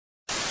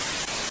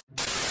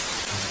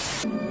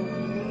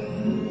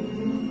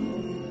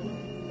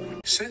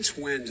Since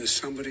when does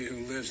somebody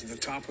who lives at the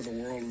top of the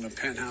world in a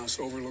penthouse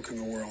overlooking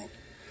the world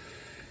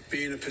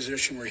be in a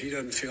position where he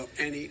doesn't feel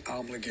any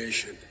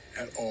obligation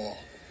at all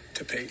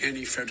to pay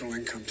any federal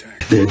income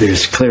tax?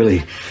 There's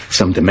clearly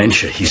some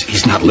dementia.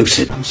 He's not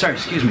lucid. I'm sorry,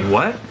 excuse me,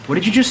 what? What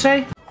did you just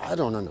say? I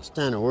don't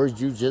understand a word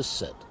you just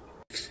said.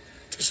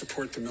 To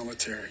support the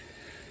military,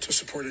 to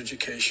support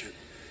education,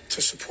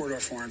 to support our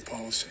foreign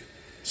policy.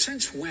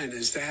 Since when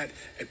is that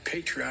a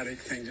patriotic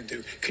thing to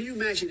do? Can you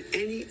imagine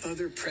any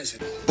other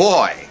president?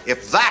 Boy,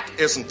 if that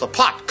isn't the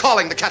pot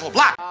calling the kettle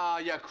black. Ah,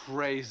 you're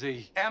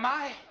crazy. Am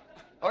I?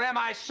 Or am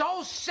I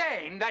so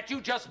sane that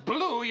you just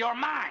blew your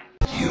mind?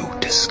 You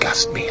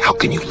disgust me. How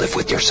can you live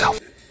with yourself?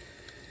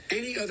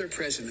 Any other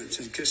president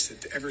that's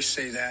existed to ever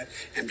say that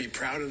and be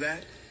proud of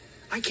that?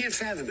 I can't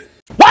fathom it.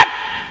 What?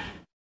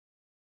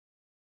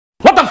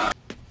 What the f?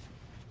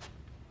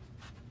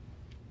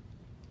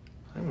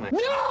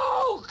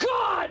 No,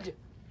 God!